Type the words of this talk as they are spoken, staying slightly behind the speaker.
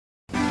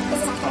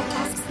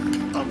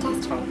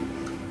podcast for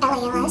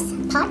LALS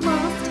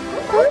podcast.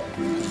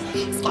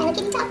 Skylar,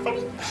 can you talk for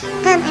me?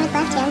 I would love to.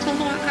 I'm trying to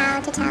figure out how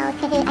to tell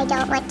Kahoot I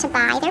don't want to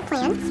buy their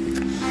plants.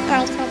 And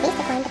I just want a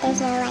basic one, but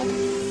there's no,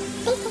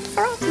 basic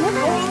select. No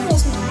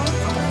variation more.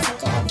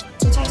 Give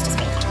teachers just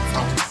free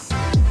accounts.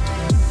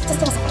 Just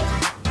give us a free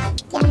account.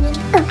 Do you know what I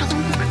mean? Oh, I can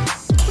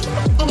do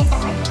that. And it's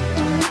gonna work.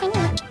 I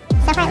know.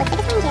 So far, it looks like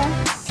it's going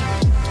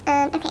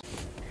to. Okay.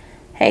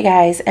 Hey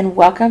guys, and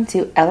welcome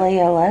to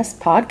LALS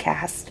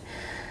Podcast.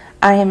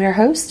 I am your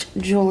host,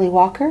 Julie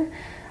Walker,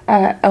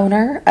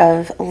 owner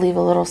of Leave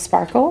a Little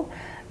Sparkle.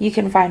 You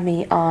can find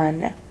me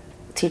on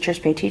Teachers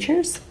Pay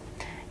Teachers.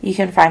 You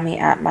can find me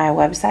at my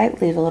website,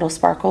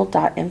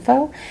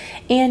 leavealittlesparkle.info.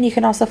 And you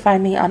can also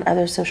find me on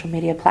other social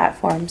media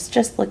platforms.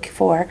 Just look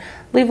for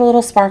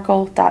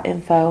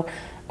leavealittlesparkle.info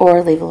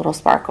or Leave a Little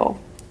Sparkle.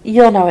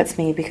 You'll know it's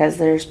me because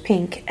there's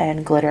pink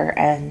and glitter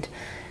and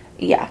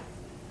yeah.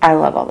 I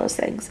love all those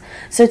things.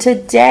 So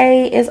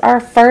today is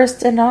our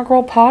first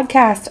inaugural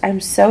podcast.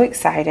 I'm so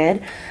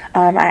excited.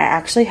 I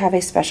actually have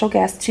a special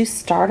guest to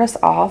start us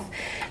off.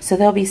 So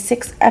there'll be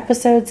 6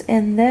 episodes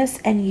in this,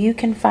 and you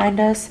can find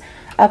us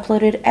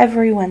uploaded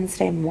every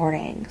Wednesday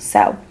morning.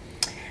 So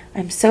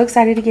I'm so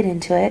excited to get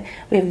into it.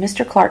 We have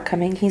Mr. Clark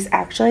coming. He's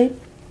actually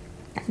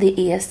the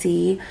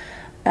ESC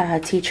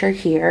teacher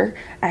here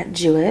at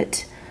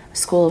Jewett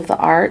School of the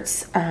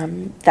Arts.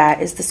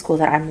 That is the school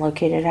that I'm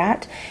located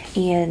at,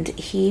 and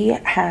he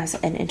has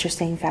an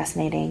interesting,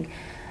 fascinating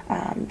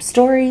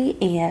story,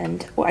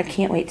 and I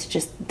can't wait to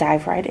just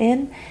dive right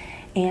in.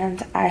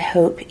 And I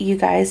hope you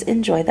guys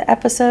enjoy the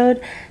episode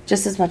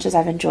just as much as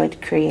I've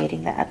enjoyed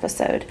creating the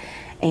episode.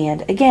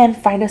 And again,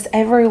 find us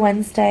every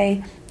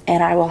Wednesday,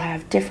 and I will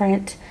have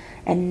different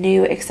and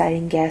new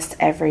exciting guests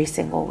every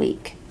single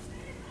week.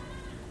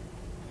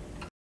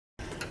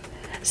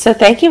 So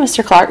thank you,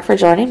 Mr. Clark, for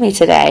joining me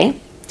today.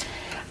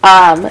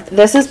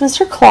 This is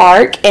Mr.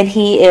 Clark, and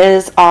he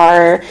is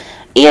our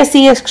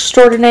ESC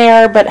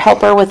extraordinaire, but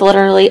helper with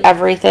literally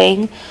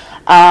everything.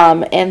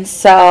 And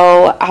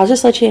so I'll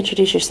just let you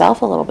introduce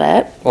yourself a little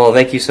bit. Well,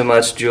 thank you so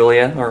much,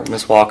 Julia, or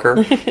Miss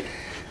Walker.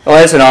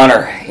 Well, it's an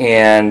honor,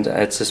 and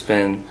it's just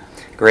been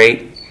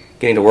great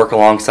getting to work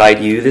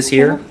alongside you this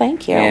year. Oh,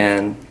 thank you.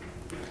 And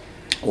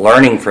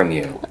learning from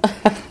you.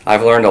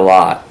 I've learned a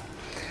lot.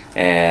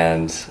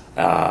 And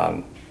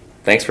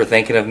thanks for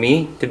thinking of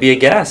me to be a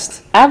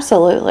guest.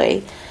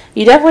 Absolutely.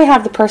 You definitely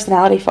have the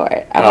personality for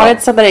it. I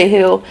wanted somebody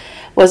who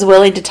was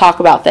willing to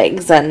talk about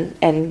things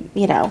and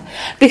you know,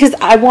 because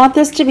I want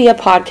this to be a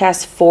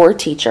podcast for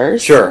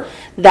teachers. Sure.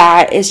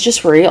 That is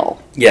just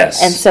real.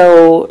 Yes. And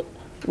so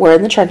we're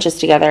in the trenches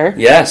together.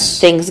 Yes.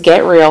 Things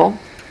get real.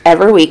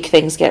 Every week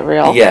things get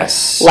real.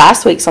 Yes.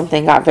 Last week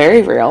something got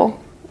very real.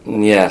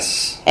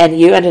 Yes. And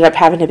you ended up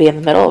having to be in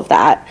the middle of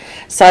that.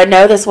 So I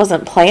know this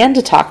wasn't planned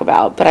to talk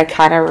about, but I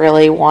kind of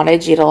really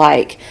wanted you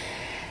to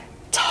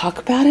talk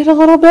about it a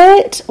little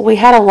bit. We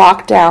had a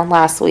lockdown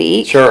last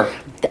week. Sure.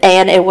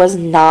 And it was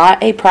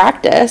not a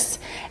practice.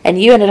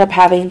 And you ended up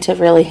having to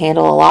really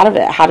handle a lot of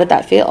it. How did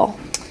that feel?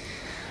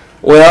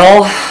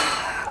 Well,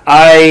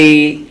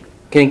 I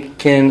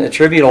can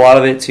attribute a lot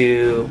of it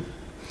to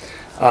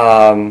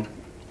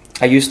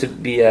I used to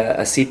be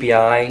a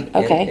CPI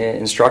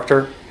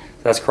instructor.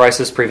 That's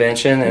crisis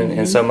prevention,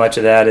 and so much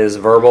of that is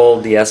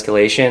verbal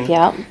de-escalation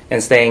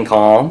and staying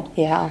calm.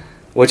 Yeah.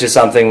 Which is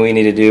something we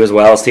need to do as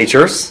well as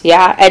teachers.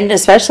 Yeah, and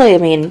especially,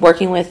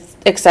 working with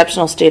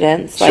exceptional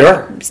students.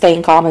 Sure.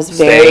 Staying calm is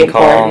very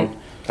important.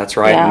 Calm. That's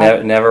right.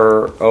 Yeah.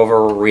 Never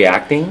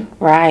overreacting.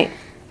 Right.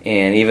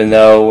 And even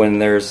though when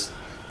there's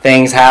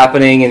things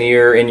happening and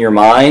you're in your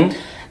mind,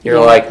 you're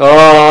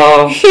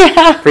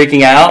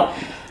freaking out.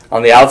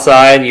 On the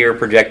outside, you're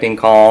projecting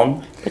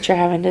calm. But you're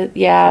having to,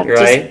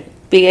 right?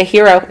 Be a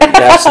hero.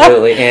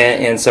 Absolutely.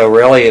 And so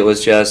really it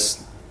was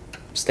just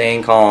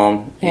staying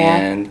calm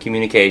and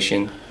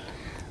communication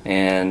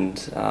and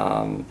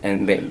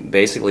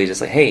basically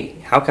just hey,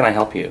 how can I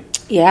help you?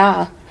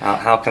 Yeah.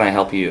 How can I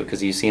help you?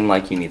 Because you seem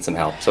like you need some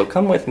help. So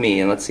come with me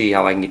and let's see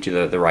how I can get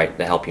you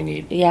the help you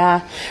need.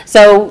 Yeah.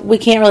 So we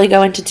can't really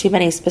go into too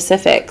many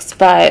specifics,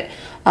 but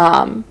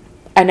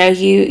I know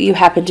you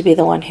happen to be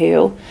the one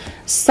who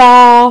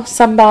saw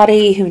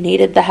somebody who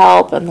needed the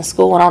help and the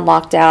school went on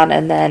lockdown,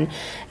 and then,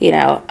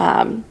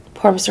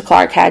 poor Mr.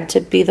 Clark had to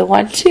be the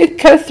one to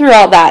go through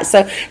all that.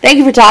 So thank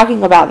you for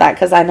talking about that,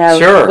 because I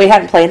know we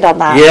hadn't planned on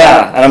that.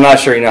 Yeah, and I'm not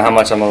sure how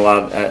much I'm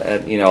allowed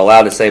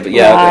to say,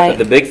 but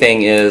the big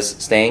thing is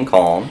staying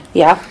calm.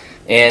 Yeah.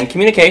 And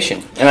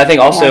communication. And I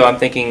think also I'm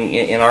thinking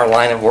in our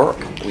line of work,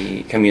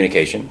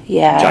 communication,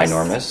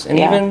 ginormous. And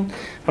even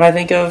when I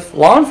think of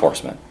law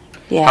enforcement.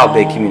 Yeah. How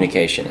big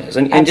communication is.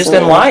 And just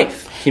in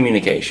life,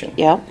 communication.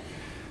 Yep.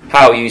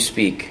 How you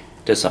speak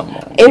to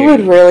someone. It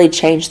would really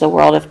change the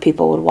world if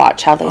people would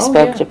watch how they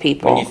spoke to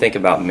people. When you think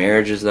about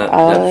marriages that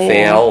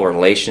fail,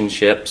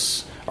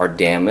 relationships are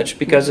damaged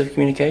because of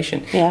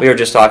communication. Yeah. We were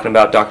just talking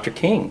about Dr.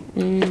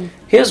 King.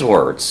 His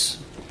words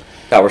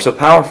that were so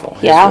powerful.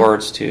 His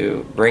words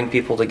to bring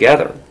people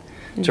together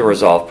to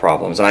resolve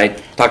problems. And I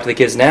talk to the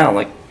kids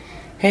now,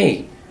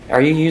 hey,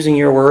 Are you using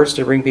your words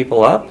to bring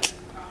people up?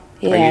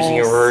 Yes. Are you using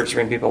your words to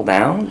bring people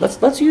down?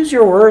 Let's use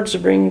your words to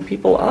bring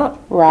people up.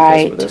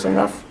 Right. There's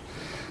enough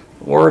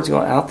words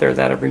going out there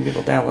that bring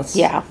people down.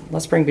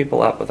 Let's bring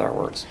people up with our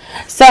words.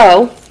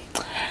 So,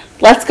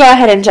 let's go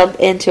ahead and jump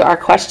into our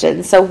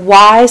questions. So,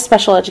 why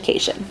special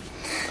education?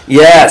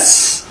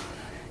 Yes.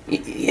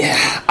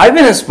 Yeah. I've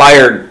been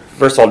inspired,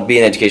 first of all, to be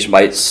in education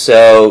by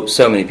so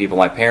many people.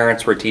 My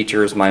parents were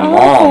teachers. My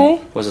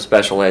mom was a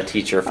special ed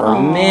teacher for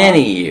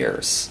many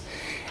years.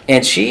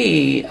 And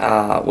she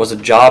was a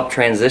job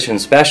transition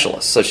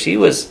specialist. So she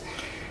was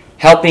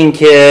helping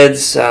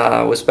kids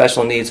with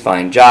special needs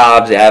find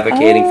jobs,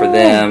 advocating for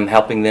them,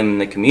 helping them in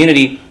the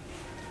community.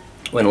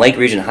 When Lake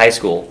Region High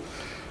School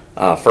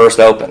first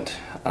opened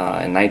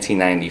in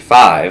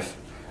 1995,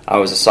 I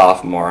was a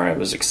sophomore, and it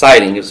was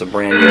exciting. It was a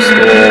brand new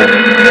school.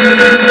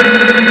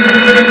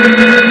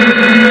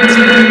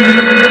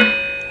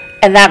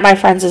 And that, my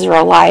friends, is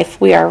real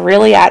life. We are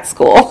really at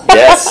school.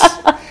 Yes.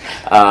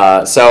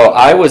 So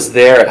I was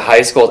there at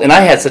high school, and I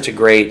had a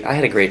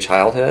great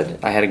childhood.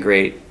 I had a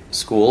great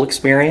school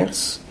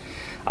experience.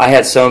 I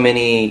had so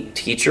many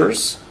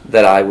teachers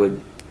that I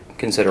would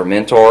consider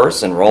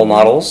mentors and role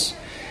models.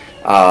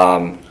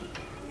 I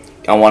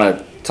want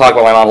to talk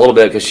about my mom a little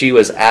bit because she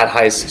was at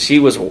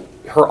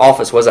her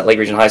office was at Lake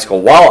Region High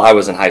School while I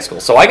was in high school,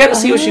 so I got to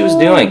see what she was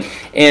doing.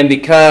 And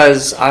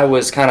because I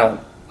was kind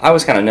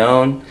of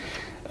known,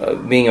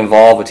 being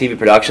involved with TV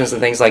productions and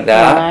things like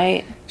that.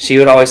 Right. She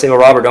would always say, "Well,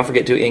 Robert, don't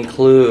forget to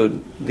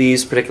include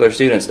these particular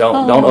students.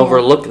 Don't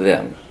overlook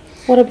them."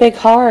 What a big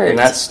heart. And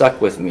that stuck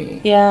with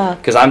me. Yeah.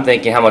 Because I'm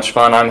thinking how much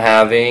fun I'm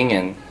having,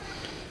 and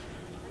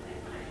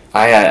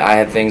I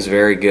had things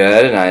very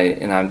good,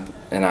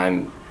 and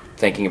I'm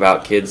thinking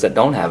about kids that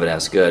don't have it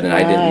as good, and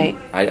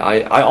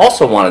I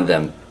also wanted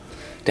them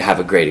to have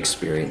a great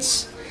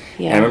experience.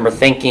 Yeah. And I remember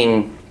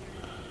thinking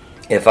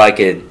if I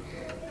could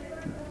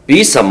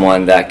be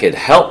someone that could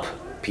help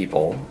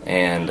people,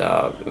 and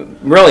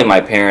really my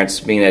parents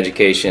being in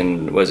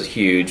education was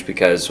huge,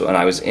 because when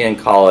I was in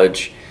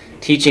college,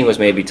 teaching was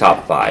maybe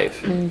top 5.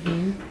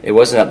 Mm-hmm. It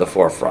wasn't at the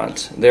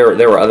forefront. There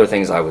were other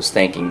things I was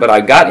thinking, but I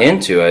got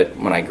into it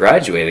when I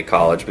graduated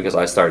college because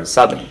I started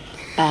subbing.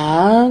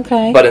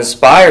 Okay. But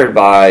inspired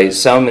by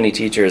so many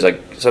teachers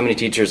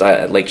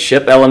at Lake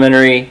Ship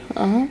Elementary.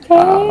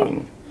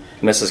 Okay.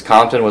 Mrs.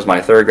 Compton was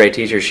my 3rd grade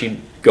teacher. She'd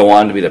go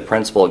on to be the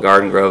principal at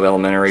Garden Grove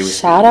Elementary.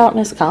 Shout out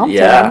Miss Compton.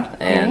 Yeah,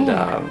 and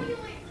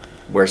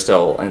we're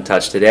still in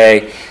touch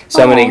today.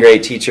 So many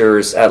great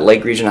teachers at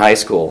Lake Region High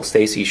School.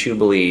 Stacy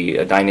Schubele,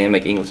 a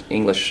dynamic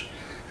English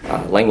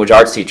language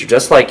arts teacher,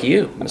 just like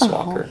you, Miss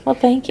Walker. Well,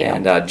 thank you.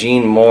 And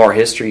Gene Moore,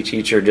 history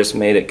teacher, just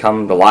made it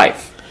come to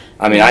life.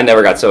 I mean, I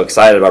never got so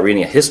excited about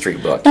reading a history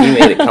book. He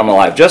made it come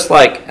alive, just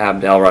like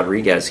Abdel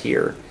Rodriguez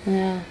here.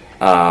 Yeah.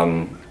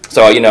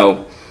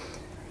 So,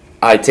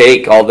 I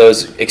take all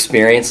those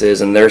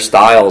experiences and their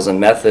styles and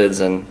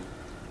methods, and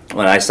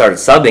when I started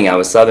subbing, I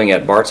was subbing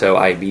at Bartow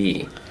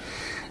IB.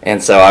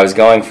 And so I was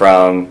going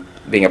from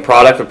being a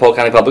product of Polk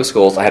County Public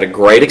Schools. I had a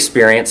great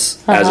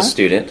experience as a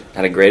student,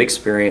 had a great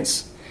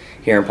experience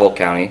here in Polk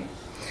County,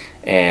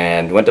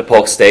 and went to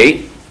Polk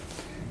State.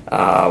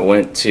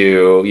 Went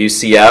to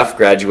UCF,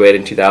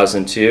 graduated in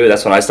 2002.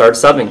 That's when I started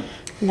subbing.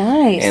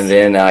 Nice. And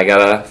then I got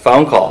a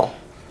phone call.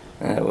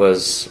 And it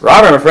was,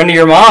 "Robert, I'm a friend of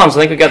your mom's. I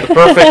think we got the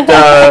perfect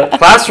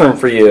classroom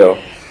for you."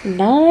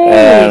 Nice.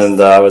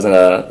 And I was in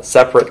a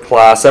separate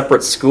class,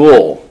 separate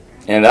school.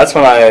 And that's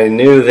when I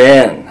knew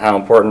then how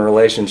important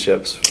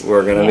relationships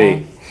were going to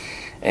be.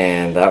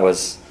 And that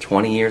was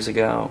 20 years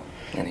ago.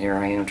 And here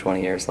I am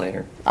 20 years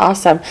later.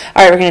 Awesome.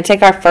 All right, we're going to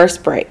take our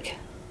first break.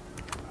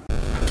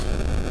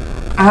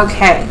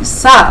 Okay,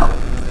 so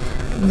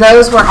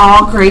those were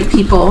all great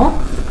people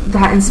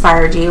that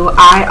inspired you.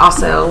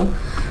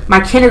 My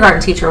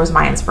kindergarten teacher was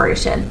my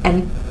inspiration.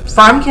 And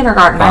from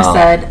kindergarten, I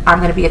said, I'm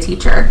going to be a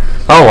teacher.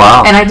 Oh,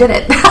 wow. And I did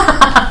it.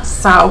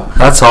 So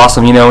that's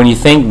awesome. When you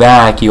think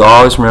back, you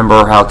always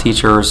remember how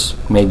teachers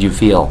made you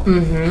feel.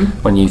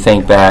 Mm-hmm. When you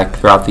think back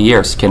throughout the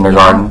years,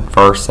 kindergarten,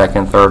 1st,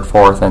 2nd, 3rd,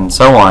 4th, and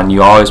so on,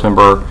 you always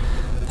remember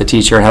the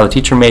teacher and how the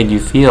teacher made you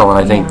feel. And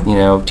I think,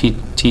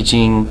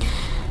 teaching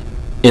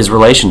is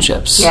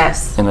relationships.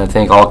 Yes. And I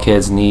think all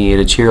kids need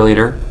a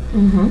cheerleader.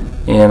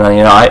 Mm-hmm. And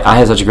I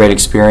had such a great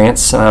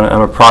experience.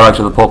 I'm a product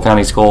of the Polk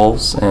County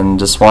Schools, and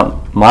just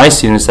want my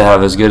students to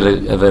have as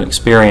good of an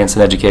experience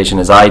in education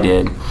as I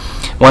did.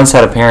 Once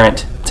had a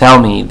parent tell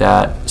me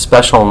that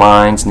special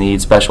minds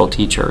need special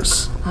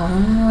teachers.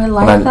 Oh, I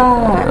like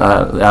that.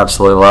 I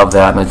absolutely love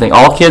that. And I think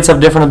all kids have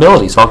different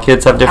abilities. All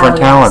kids have different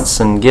talents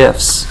and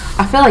gifts.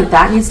 I feel like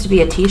that needs to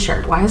be a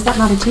t-shirt. Why is that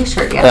not a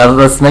t-shirt yet?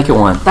 Let's make it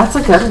one. That's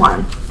a good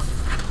one.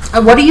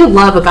 What do you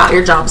love about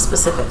your job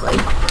specifically?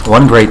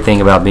 One great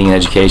thing about being in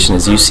education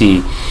is you see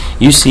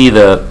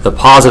the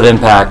positive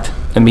impact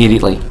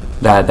immediately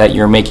that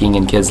you're making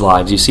in kids'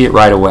 lives. You see it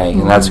right away,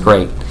 and that's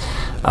great.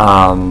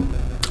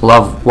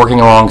 Love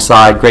working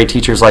alongside great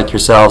teachers like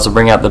yourselves to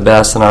bring out the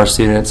best in our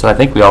students, and I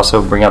think we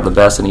also bring out the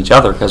best in each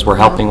other because we're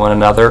helping one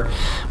another.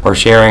 or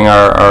sharing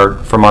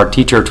from our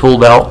teacher tool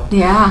belt.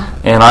 Yeah.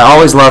 And I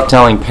always love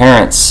telling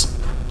parents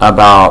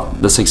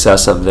about the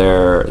success of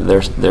their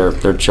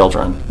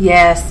children.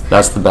 Yes.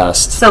 That's the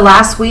best. So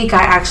last week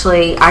I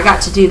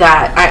got to do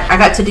that. I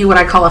got to do what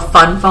I call a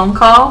fun phone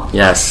call.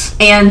 Yes.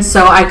 And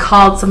so I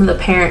called some of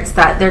the parents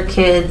that their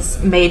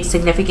kids made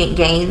significant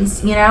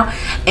gains,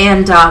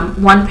 and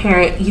one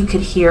parent you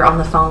could hear on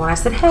the phone when I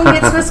said, "Hey,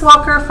 it's Miss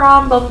Walker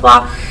from blah,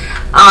 blah,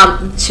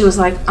 blah." She was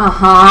like,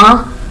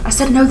 "Uh-huh." I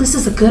said, "No, this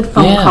is a good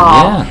phone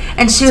call." Yeah.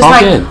 And she was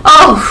like, good.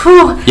 "Oh,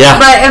 whew." Yeah.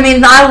 But,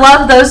 I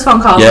love those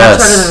phone calls much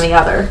better than the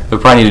other. We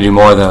probably need to do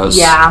more of those.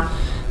 Yeah.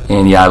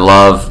 And, I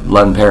love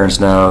letting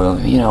parents know,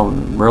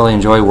 really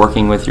enjoy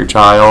working with your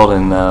child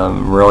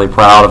and really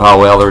proud of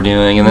how well they're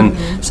doing. And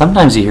then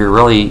sometimes you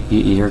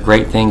hear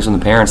great things from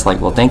the parents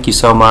like, "Well, thank you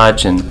so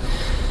much." And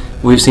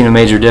we've seen a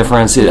major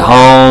difference at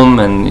home,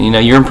 and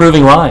you're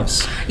improving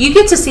lives. You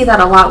get to see that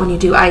a lot when you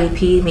do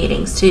IEP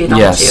meetings too, don't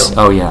you? Yes.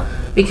 Oh, yeah.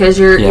 Because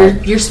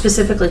you're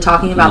specifically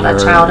talking about that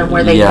child and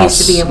where they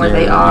used to be and where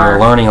they are. You're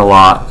learning a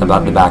lot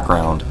about the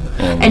background.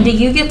 And do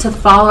you get to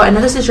follow? I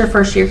know this is your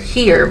first year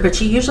here, but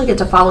you usually get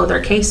to follow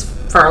their case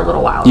for a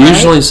little while.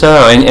 Usually right?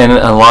 so, and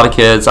a lot of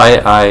kids.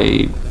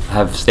 I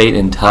have stayed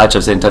in touch.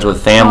 I've stayed in touch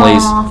with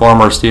families,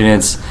 former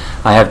students.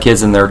 I have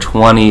kids in their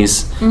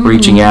 20s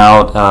reaching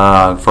out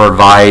for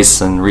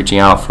advice and reaching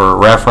out for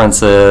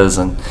references.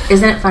 And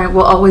isn't it funny?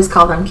 We'll always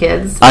call them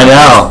kids. I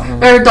know.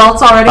 They're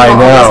adults already.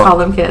 We'll always call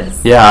them kids.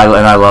 Yeah,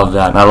 and I love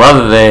that. And I love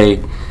that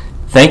they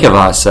think of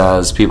us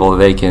as people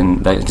that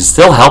can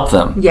still help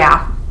them.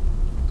 Yeah.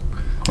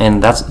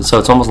 And so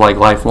it's almost like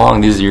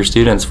lifelong. These are your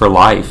students for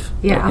life.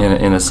 Yeah.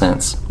 In a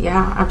sense.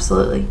 Yeah,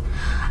 absolutely.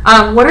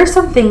 What are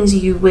some things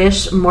you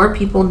wish more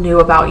people knew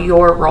about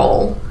your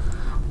role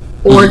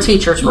or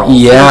teachers' roles?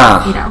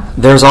 Yeah.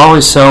 There's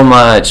always so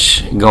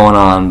much going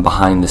on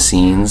behind the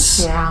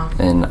scenes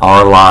in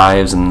our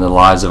lives and the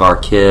lives of our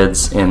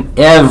kids, and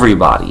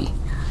everybody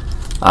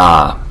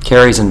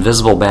carries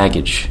invisible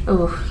baggage.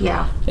 Oh,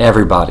 yeah.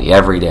 Everybody,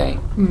 every day.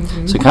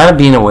 Mm-hmm. So kind of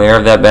being aware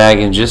of that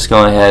baggage, just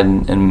going ahead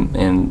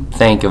and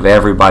think of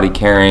everybody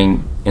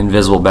carrying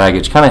invisible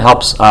baggage kind of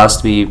helps us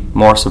to be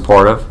more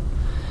supportive.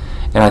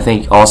 And I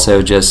think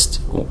also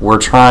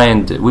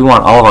we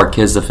want all of our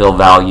kids to feel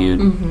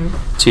valued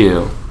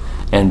too,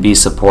 and be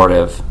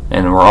supportive.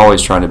 And we're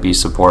always trying to be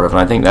supportive. And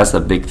I think that's the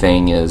big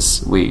thing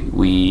is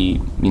we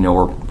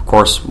of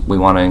course we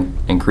want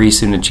to increase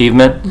student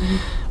achievement.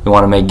 We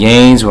want to make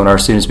gains. We want our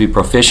students to be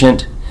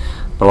proficient.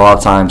 But a lot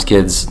of times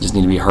kids just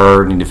need to be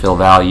heard, need to feel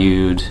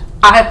valued.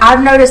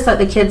 I've noticed that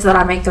the kids that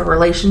I make the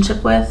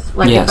relationship with,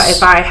 like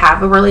if I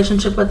have a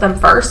relationship with them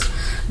first,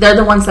 they're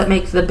the ones that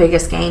make the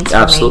biggest gains for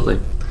Absolutely.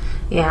 me.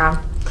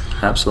 Yeah.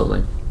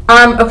 Absolutely.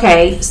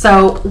 Okay,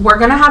 so we're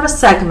going to have a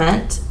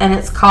segment, and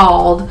it's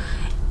called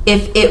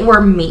If It Were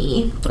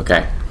Me.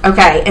 Okay.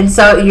 Okay, and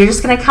so you're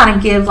just going to kind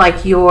of give,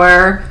 like,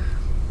 your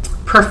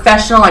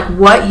professional, like,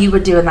 what you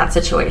would do in that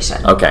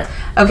situation. Okay.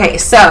 Okay,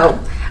 so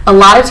a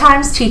lot of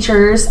times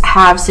teachers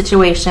have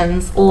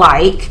situations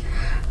like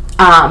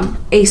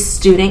a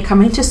student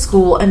coming to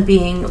school and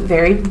being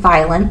very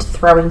violent,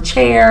 throwing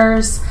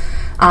chairs,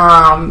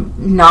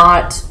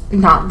 not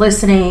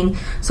listening.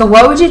 So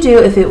what would you do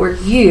if it were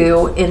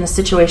you in a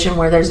situation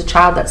where there's a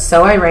child that's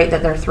so irate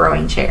that they're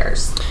throwing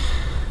chairs?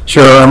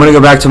 Sure. I'm going to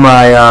go back to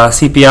my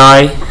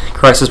CPI,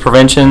 crisis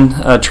prevention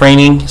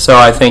training. So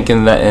I think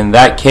in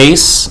that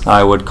case,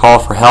 I would call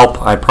for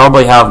help. I'd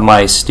probably have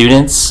my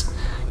students.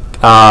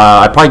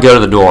 I'd probably go to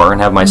the door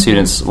and have my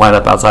students line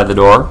up outside the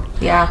door.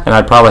 Yeah. And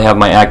I'd probably have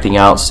my acting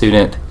out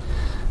student,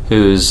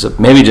 who's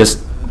maybe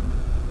just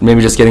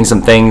getting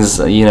some things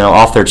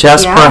off their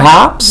chest,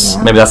 perhaps.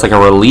 Yeah. Maybe that's like a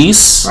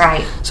release.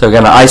 Right. So we're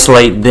going to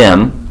isolate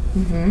them.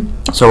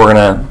 Mm-hmm. So we're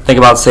going to think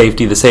about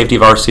safety, the safety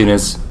of our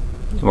students.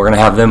 We're going to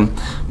have them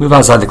move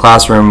outside the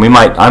classroom.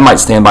 I might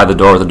stand by the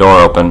door with the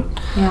door open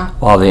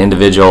while the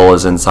individual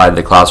is inside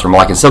the classroom.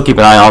 Well, I can still keep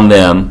an eye on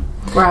them,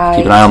 keep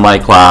an eye on my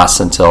class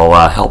until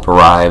help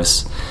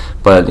arrives.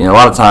 But a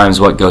lot of times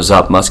what goes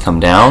up must come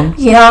down.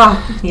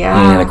 Yeah.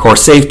 And, of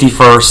course, safety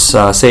first.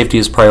 Safety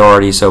is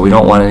priority, so we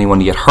don't want anyone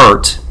to get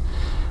hurt.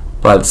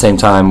 But at the same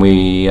time,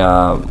 we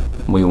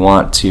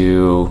want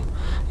to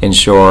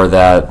ensure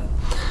that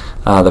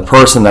the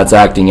person that's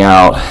acting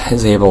out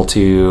is able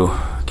to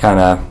kind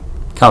of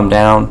come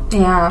down.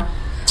 Yeah.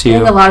 I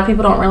think a lot of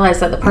people don't realize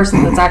that the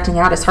person that's acting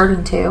out is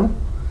hurting too.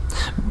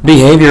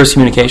 Behavior is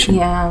communication.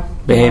 Yeah.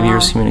 Behavior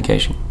is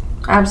communication.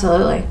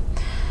 Absolutely.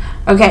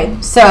 Okay,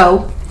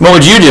 so what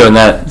would you do in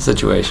that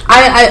situation?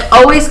 I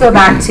always go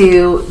back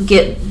to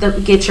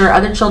get your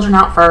other children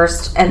out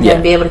first and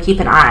then be able to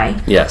keep an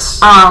eye. Yes.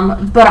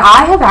 But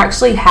I have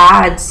actually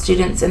had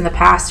students in the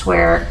past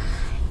where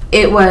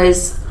it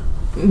was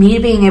me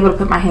being able to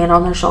put my hand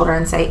on their shoulder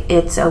and say,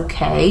 it's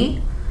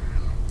okay.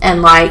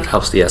 And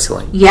helps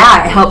de-escalate.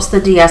 Yeah, it helps the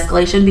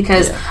de-escalation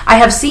because I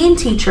have seen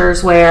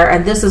teachers where,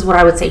 and this is what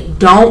I would say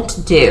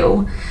don't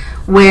do,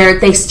 where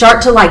they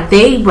start to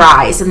they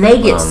rise and they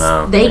get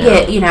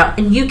get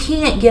and you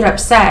can't get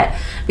upset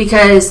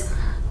because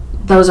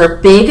those are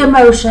big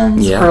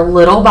emotions for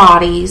little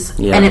bodies,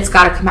 and it's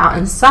got to come out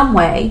in some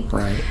way.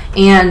 Right.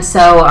 And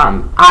so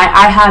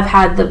I have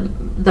had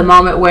the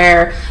moment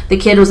where the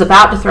kid was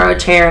about to throw a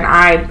chair, and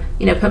I,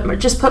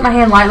 put my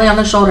hand lightly on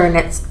the shoulder, and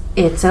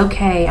it's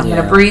okay. I'm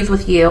going to breathe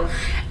with you.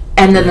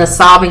 And then the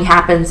sobbing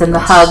happens, and the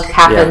hug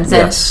happens,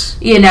 and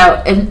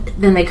and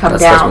then they come down.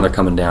 That's when they're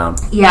coming down.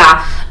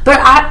 Yeah, but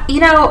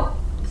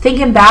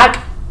thinking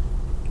back,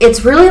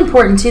 it's really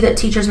important too that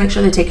teachers make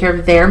sure they take care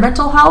of their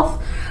mental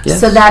health,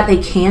 so that they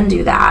can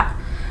do that.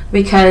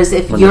 Because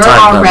if you're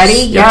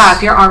already,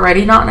 if you're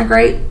already not in a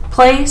great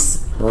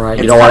place, right,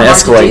 you don't want to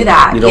escalate. You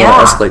don't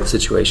want to escalate the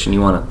situation. You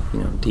want to,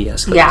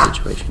 de-escalate the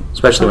situation,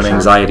 especially when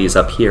anxiety is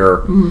up here.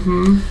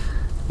 Mm-hmm.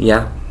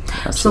 Yeah.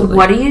 Absolutely. So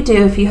what do you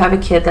do if you have a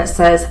kid that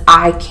says,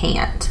 I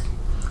can't?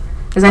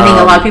 Because I think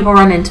a lot of people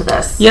run into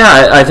this.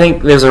 Yeah, I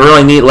think there's a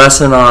really neat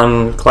lesson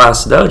on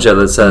Class Dojo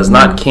that says,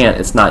 not can't,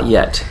 it's not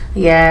yet.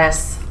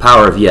 Yes.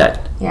 Power of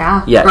yet.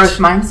 Yeah. Yet. Growth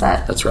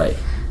mindset. That's right.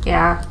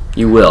 Yeah.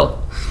 You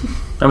will.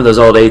 Remember those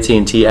old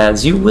AT&T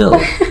ads? You will.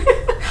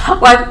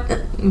 What?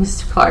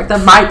 Mr. Clark,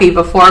 that might be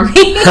before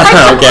me. I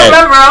don't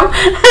remember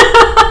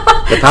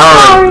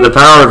them. The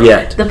power of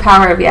yet. The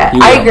power of yet.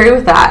 I agree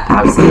with that.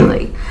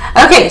 Absolutely.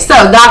 Okay, so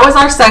that was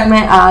our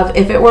segment of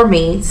If It Were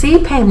Me. See,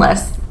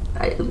 painless.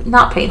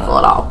 Not painful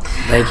at all.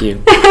 Thank you.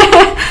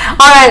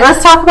 All right,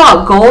 let's talk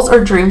about goals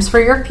or dreams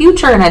for your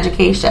future in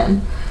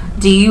education.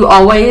 Do you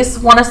always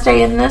want to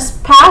stay in this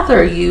path, or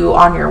are you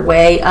on your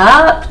way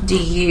up?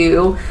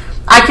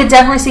 I could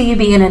definitely see you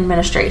being in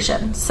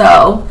administration.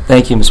 So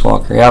thank you, Ms.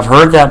 Walker. Yeah, I've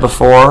heard that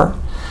before.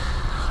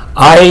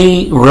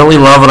 I really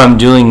love what I'm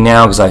doing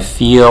now because I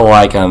feel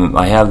like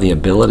I have the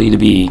ability to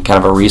be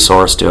kind of a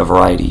resource to a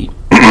variety,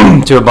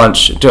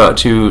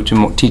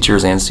 to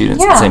teachers and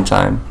students at the same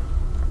time,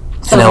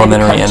 in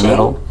elementary and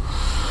middle.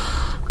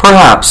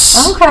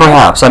 Perhaps.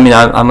 I mean,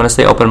 I'm going to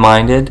stay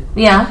open-minded.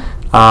 Yeah.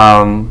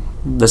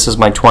 This is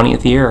my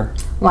 20th year.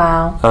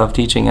 Wow. Of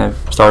teaching. I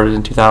started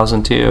in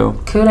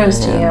 2002.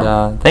 Kudos to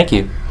you. Thank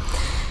you.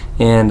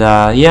 And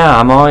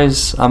I'm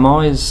always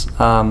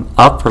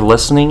up for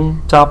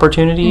listening to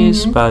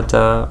opportunities, but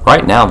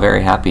right now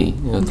very happy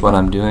with what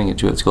I'm doing at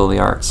Jewett School of the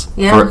Arts.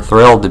 Yeah.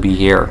 Thrilled to be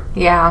here.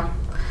 Yeah.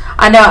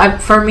 I know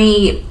for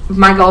me,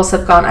 my goals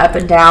have gone up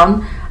and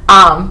down,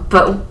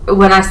 but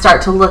when I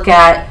start to look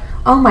at,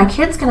 my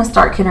kid's going to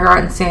start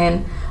kindergarten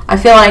soon, I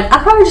feel like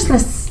I'm probably just going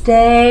to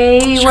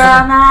stay where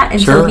I'm at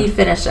until he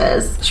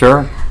finishes.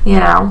 Sure.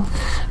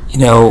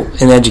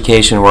 In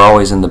education, we're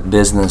always in the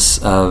business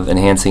of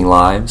enhancing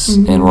lives,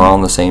 and we're all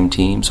on the same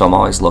team. So I'm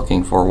always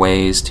looking for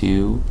ways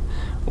to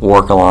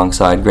work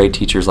alongside great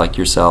teachers like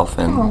yourself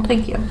and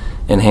thank you.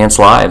 Enhance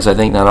lives. I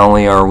think not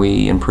only are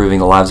we improving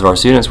the lives of our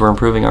students, we're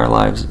improving our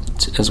lives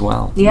as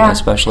well. Yeah.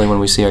 Especially when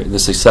we see the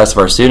success of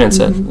our students,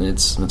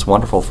 it's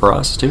wonderful for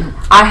us too.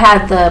 I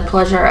had the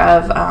pleasure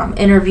of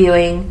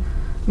interviewing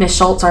Miss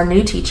Schultz, our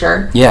new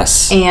teacher.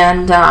 Yes.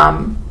 And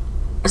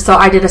so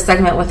I did a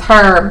segment with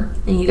her,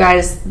 and you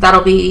guys,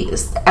 that'll be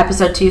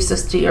episode 2, so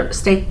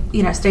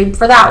stay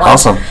for that one.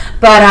 Awesome.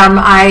 But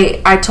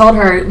I told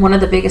her one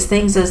of the biggest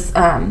things is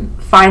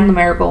find the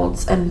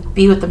marigolds and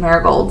be with the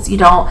marigolds.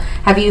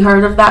 Have you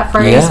heard of that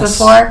phrase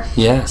before?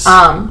 Yes.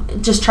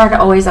 Just try to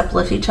always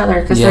uplift each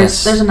other, because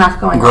there's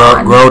enough going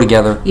on. Grow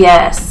together.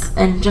 Yes,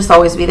 and just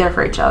always be there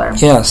for each other.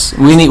 Yes,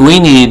 we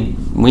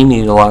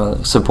need a lot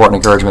of support and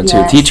encouragement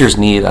too. Teachers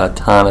need a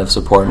ton of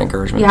support and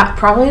encouragement. Yeah,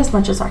 probably as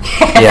much as our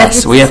kids.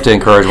 Yes, we have to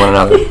encourage one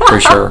another for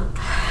sure.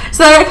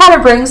 So that kind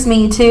of brings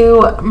me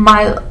to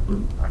my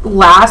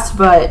last,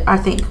 but I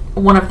think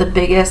one of the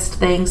biggest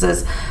things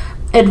is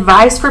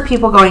advice for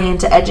people going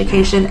into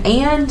education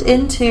and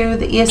into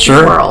the ESC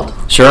world.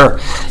 Sure.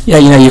 Yeah,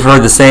 you've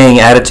heard the saying,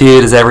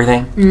 attitude is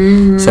everything.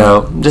 Mm-hmm.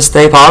 So just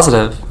stay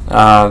positive.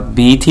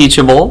 Be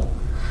teachable.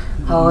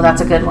 Oh,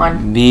 that's a good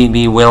one.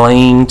 Be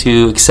willing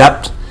to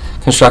accept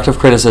constructive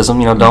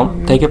criticism.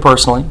 Don't take it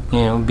personally.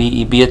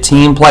 Be a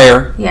team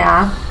player.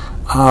 Yeah.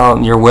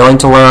 You're willing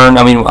to learn.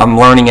 I mean, I'm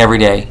learning every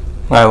day.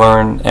 I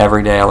learn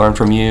every day. I learn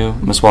from you,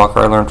 Ms. Walker.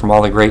 I learn from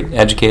all the great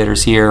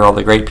educators here, all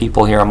the great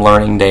people here. I'm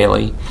learning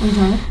daily.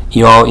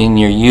 Mm-hmm. And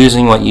you're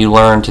using what you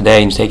learn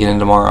today and you take it in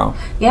tomorrow.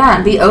 Yeah,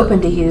 and be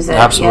open to use it.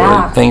 Absolutely.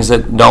 Yeah. Things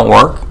that don't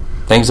work,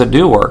 things that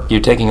do work.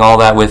 You're taking all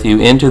that with you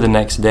into the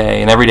next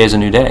day, and every day is a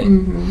new day.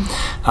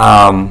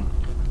 Mm-hmm.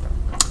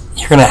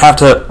 You're going to have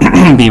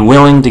to be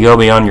willing to go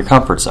beyond your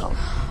comfort zone.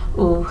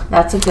 Ooh,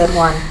 that's a good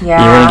one.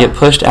 Yeah. You're going to get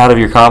pushed out of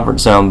your comfort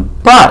zone,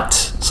 but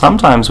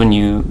sometimes when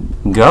you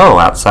go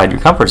outside your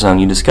comfort zone,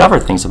 you discover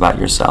things about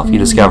yourself. Mm-hmm. You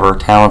discover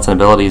talents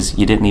and abilities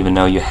you didn't even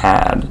know you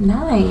had.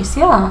 Nice,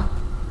 yeah.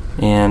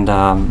 And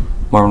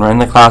when we're in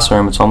the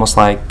classroom, it's almost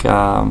like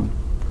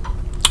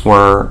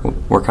we're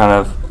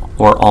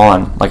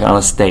on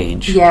a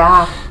stage.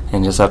 Yeah.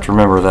 And just have to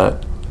remember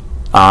that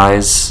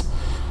eyes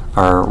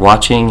are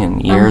watching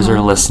and ears are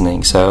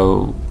listening.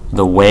 So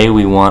the way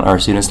we want our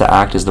students to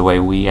act is the way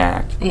we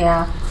act.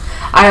 Yeah.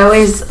 I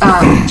always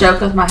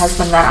joke with my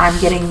husband that I'm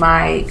getting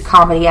my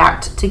comedy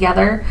act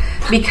together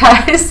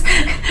because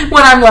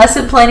when I'm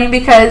lesson planning,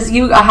 because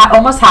you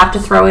almost have to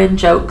throw in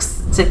jokes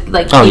to keep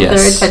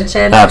their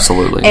attention.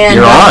 Absolutely. And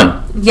you're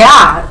on.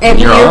 Yeah. And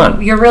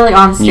you're really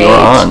on stage. You're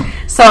on.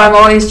 So I'm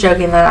always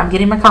joking that I'm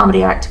getting my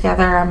comedy act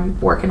together. I'm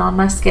working on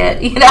my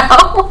skit,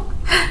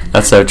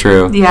 That's so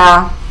true.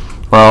 Yeah.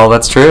 Well,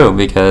 that's true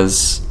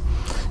because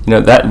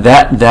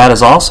that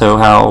is also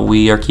how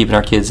we are keeping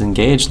our kids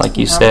engaged, like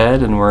you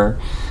said, and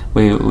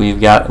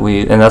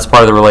and that's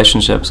part of the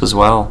relationships as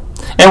well.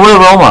 And we're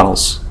role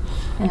models.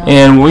 Yeah.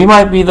 And we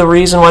might be the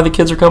reason why the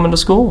kids are coming to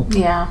school.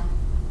 Yeah.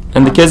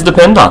 And the kids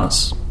depend on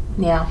us.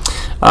 Yeah.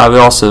 We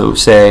also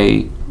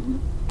say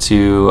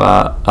to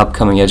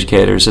upcoming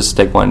educators, just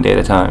take one day at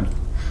a time.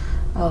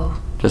 Oh.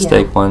 Just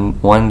take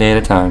one day at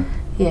a time.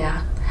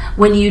 Yeah.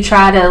 When you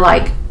try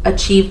to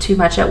achieve too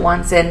much at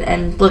once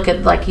and look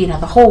at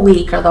the whole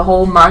week or the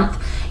whole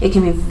month, it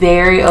can be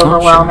very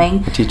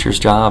overwhelming. Sure. A teacher's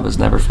job is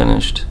never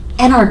finished.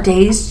 And our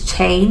days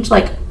change.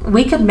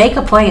 We could make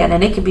a plan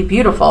and it could be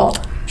beautiful.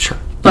 Sure.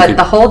 But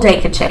the whole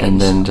day could change. And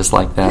then just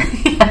like that,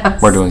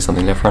 yes. We're doing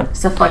something different.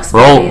 So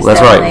flexibility.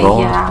 That's right.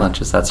 Roll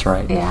punches. That's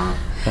right. Yeah.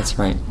 That's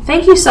right.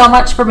 Thank you so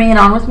much for being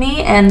on with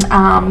me. And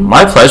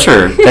my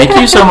pleasure. Thank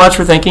you so much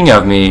for thinking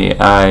of me.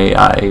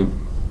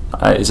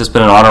 It's just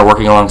been an honor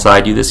working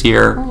alongside you this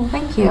year. Oh,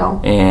 thank you.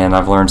 And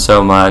I've learned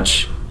so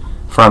much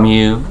from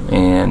you,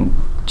 and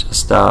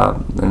just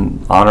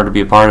an honor to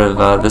be a part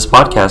of this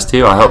podcast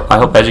too. I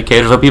hope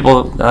educators,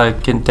 people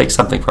can take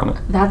something from it.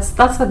 That's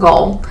the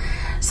goal.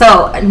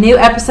 So new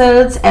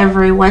episodes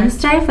every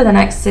Wednesday for the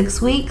next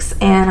 6 weeks,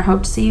 and I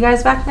hope to see you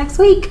guys back next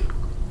week.